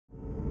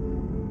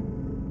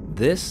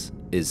This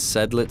is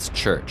Sedlitz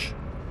Church,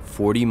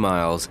 40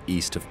 miles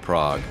east of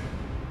Prague.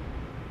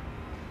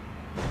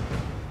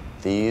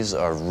 These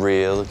are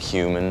real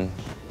human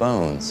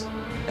bones,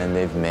 and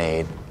they've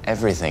made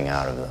everything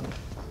out of them.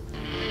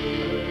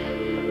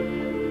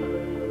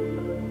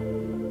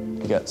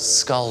 You got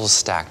skulls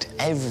stacked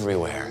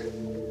everywhere.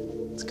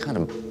 It's kind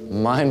of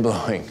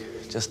mind-blowing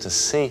just to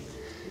see.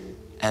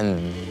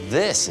 And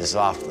this is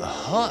off the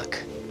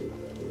hook.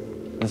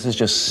 This is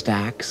just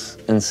stacks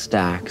and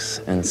stacks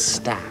and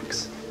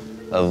stacks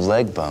of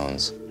leg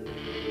bones.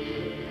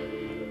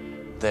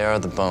 They are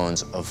the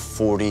bones of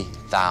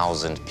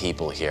 40,000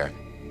 people here.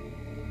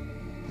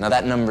 Now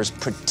that number is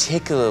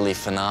particularly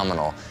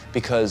phenomenal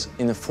because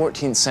in the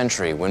 14th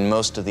century, when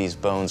most of these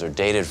bones are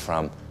dated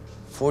from,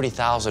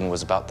 40,000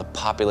 was about the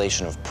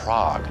population of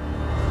Prague.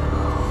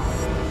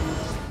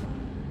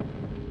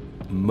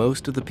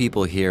 Most of the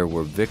people here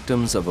were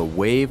victims of a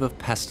wave of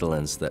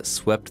pestilence that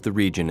swept the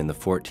region in the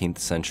 14th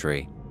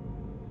century.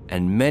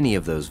 And many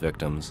of those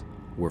victims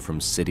were from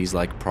cities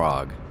like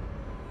Prague.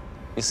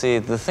 You see,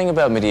 the thing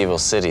about medieval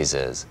cities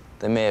is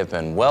they may have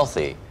been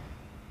wealthy,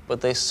 but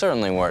they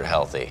certainly weren't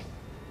healthy.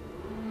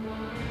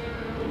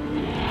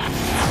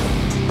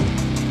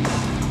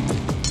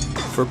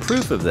 For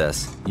proof of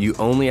this, you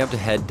only have to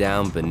head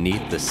down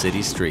beneath the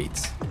city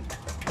streets.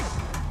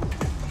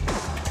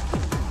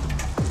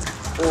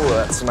 Oh,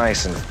 that's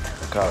nice and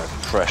got a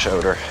fresh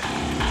odor.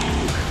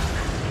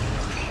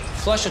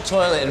 Flush a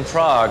toilet in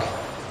Prague,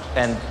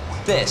 and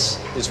this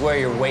is where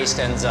your waste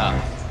ends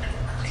up.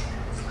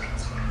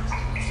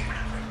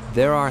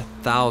 There are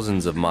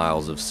thousands of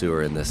miles of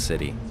sewer in this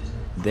city.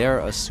 They're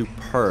a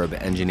superb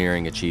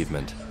engineering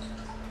achievement.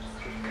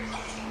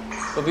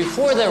 But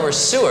before there were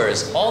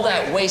sewers, all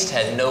that waste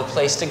had no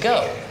place to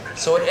go.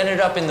 So it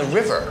ended up in the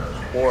river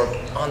or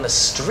on the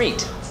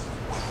street.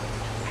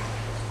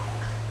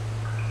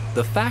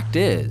 The fact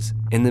is,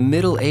 in the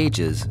Middle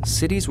Ages,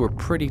 cities were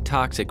pretty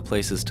toxic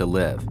places to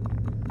live.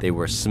 They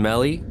were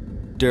smelly,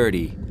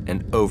 dirty,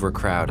 and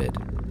overcrowded.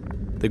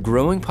 The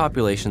growing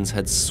populations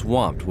had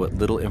swamped what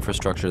little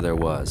infrastructure there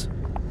was.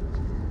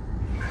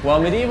 While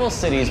medieval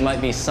cities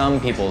might be some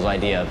people's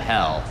idea of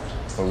hell,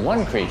 for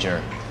one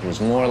creature, it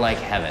was more like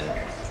heaven: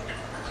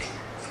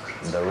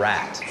 the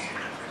rat.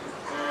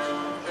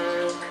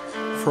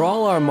 For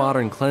all our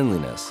modern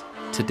cleanliness,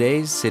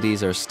 today's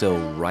cities are still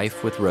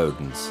rife with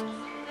rodents.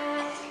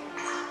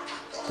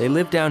 They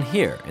live down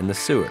here in the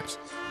sewers,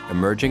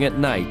 emerging at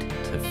night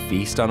to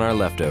feast on our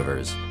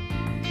leftovers.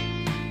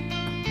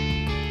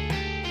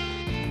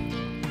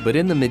 But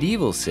in the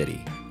medieval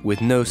city,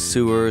 with no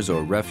sewers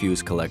or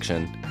refuse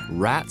collection,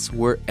 rats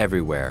were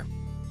everywhere.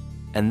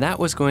 And that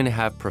was going to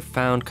have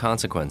profound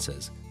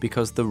consequences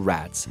because the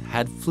rats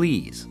had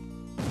fleas.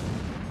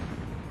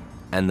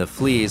 And the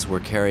fleas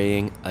were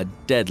carrying a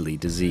deadly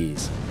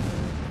disease.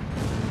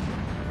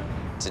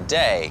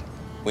 Today,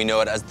 we know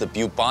it as the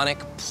Bubonic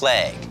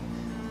Plague,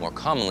 more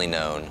commonly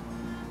known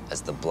as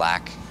the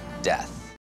Black Death.